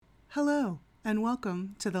Hello, and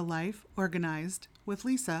welcome to the Life Organized with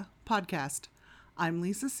Lisa podcast. I'm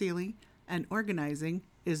Lisa Seeley, and organizing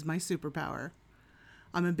is my superpower.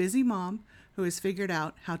 I'm a busy mom who has figured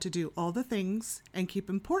out how to do all the things and keep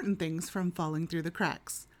important things from falling through the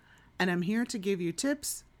cracks. And I'm here to give you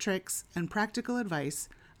tips, tricks, and practical advice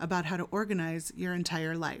about how to organize your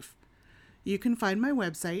entire life. You can find my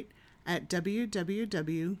website at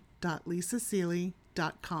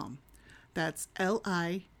www.lisaseeley.com. That's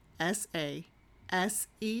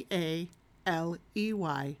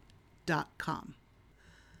LISASEALEY.com.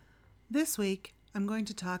 This week, I'm going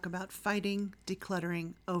to talk about fighting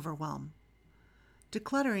decluttering overwhelm.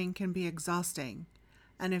 Decluttering can be exhausting,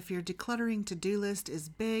 and if your decluttering to-do list is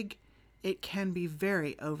big, it can be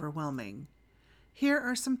very overwhelming. Here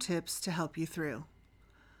are some tips to help you through.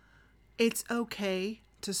 It's okay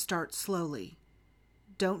to start slowly.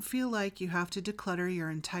 Don't feel like you have to declutter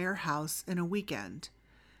your entire house in a weekend.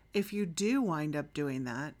 If you do wind up doing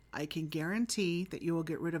that, I can guarantee that you will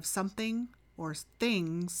get rid of something or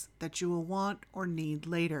things that you will want or need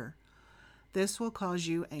later. This will cause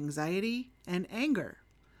you anxiety and anger.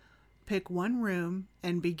 Pick one room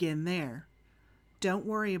and begin there. Don't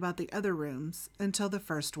worry about the other rooms until the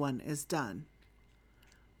first one is done.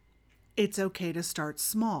 It's okay to start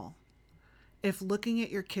small. If looking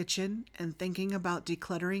at your kitchen and thinking about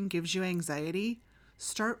decluttering gives you anxiety,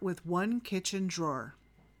 start with one kitchen drawer.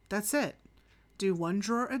 That's it. Do one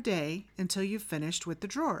drawer a day until you've finished with the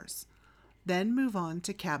drawers. Then move on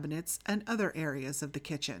to cabinets and other areas of the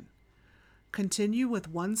kitchen. Continue with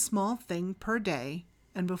one small thing per day,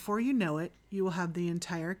 and before you know it, you will have the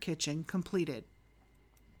entire kitchen completed.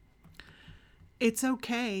 It's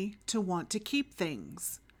okay to want to keep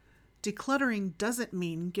things. Decluttering doesn't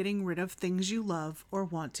mean getting rid of things you love or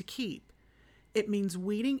want to keep. It means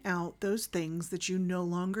weeding out those things that you no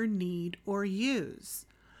longer need or use.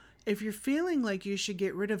 If you're feeling like you should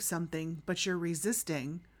get rid of something but you're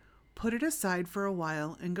resisting, put it aside for a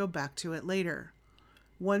while and go back to it later.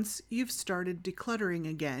 Once you've started decluttering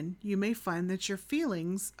again, you may find that your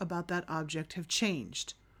feelings about that object have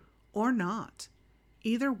changed. Or not.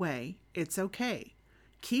 Either way, it's okay.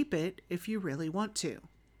 Keep it if you really want to.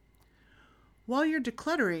 While you're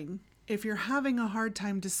decluttering, if you're having a hard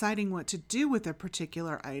time deciding what to do with a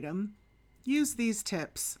particular item, use these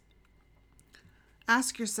tips.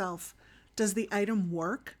 Ask yourself, does the item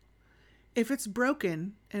work? If it's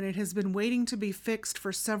broken and it has been waiting to be fixed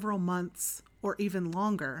for several months or even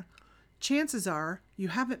longer, chances are you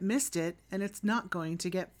haven't missed it and it's not going to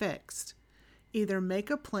get fixed. Either make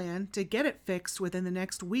a plan to get it fixed within the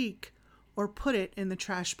next week or put it in the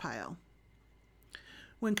trash pile.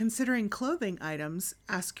 When considering clothing items,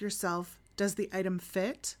 ask yourself, does the item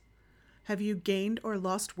fit? Have you gained or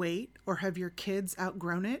lost weight, or have your kids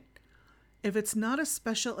outgrown it? If it's not a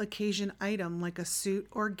special occasion item like a suit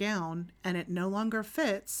or gown and it no longer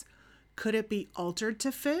fits, could it be altered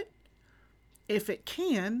to fit? If it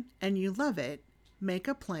can and you love it, make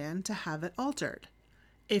a plan to have it altered.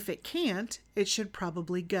 If it can't, it should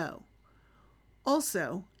probably go.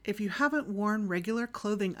 Also, if you haven't worn regular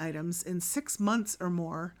clothing items in 6 months or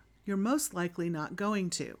more, you're most likely not going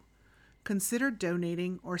to. Consider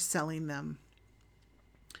donating or selling them.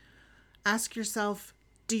 Ask yourself,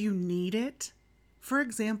 do you need it? For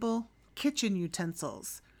example, kitchen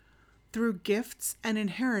utensils. Through gifts and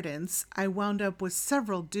inheritance, I wound up with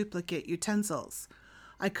several duplicate utensils.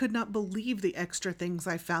 I could not believe the extra things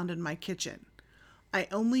I found in my kitchen. I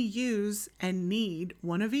only use and need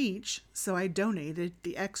one of each, so I donated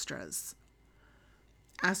the extras.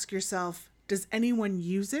 Ask yourself, does anyone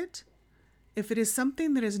use it? If it is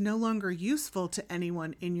something that is no longer useful to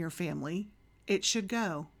anyone in your family, it should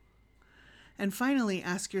go. And finally,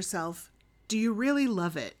 ask yourself, do you really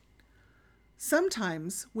love it?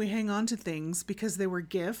 Sometimes we hang on to things because they were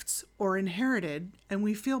gifts or inherited, and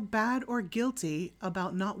we feel bad or guilty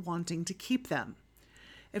about not wanting to keep them.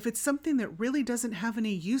 If it's something that really doesn't have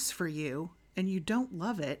any use for you and you don't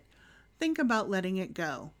love it, think about letting it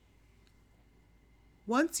go.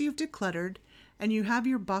 Once you've decluttered and you have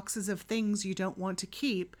your boxes of things you don't want to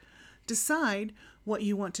keep, decide what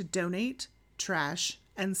you want to donate, trash,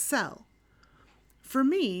 and sell. For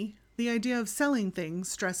me, the idea of selling things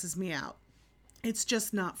stresses me out. It's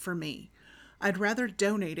just not for me. I'd rather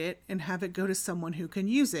donate it and have it go to someone who can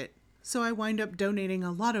use it, so I wind up donating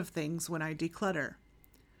a lot of things when I declutter.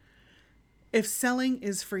 If selling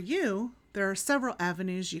is for you, there are several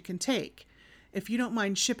avenues you can take. If you don't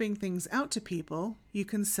mind shipping things out to people, you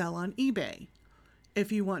can sell on eBay.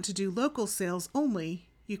 If you want to do local sales only,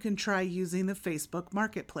 you can try using the Facebook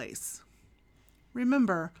Marketplace.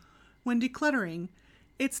 Remember, when decluttering,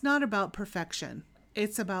 it's not about perfection.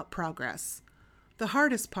 It's about progress. The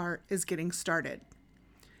hardest part is getting started.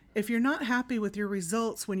 If you're not happy with your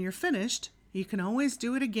results when you're finished, you can always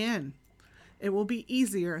do it again. It will be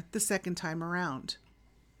easier the second time around.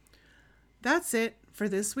 That's it for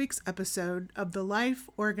this week's episode of the Life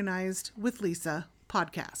Organized with Lisa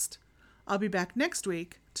podcast. I'll be back next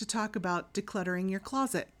week to talk about decluttering your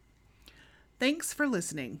closet. Thanks for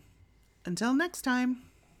listening. Until next time.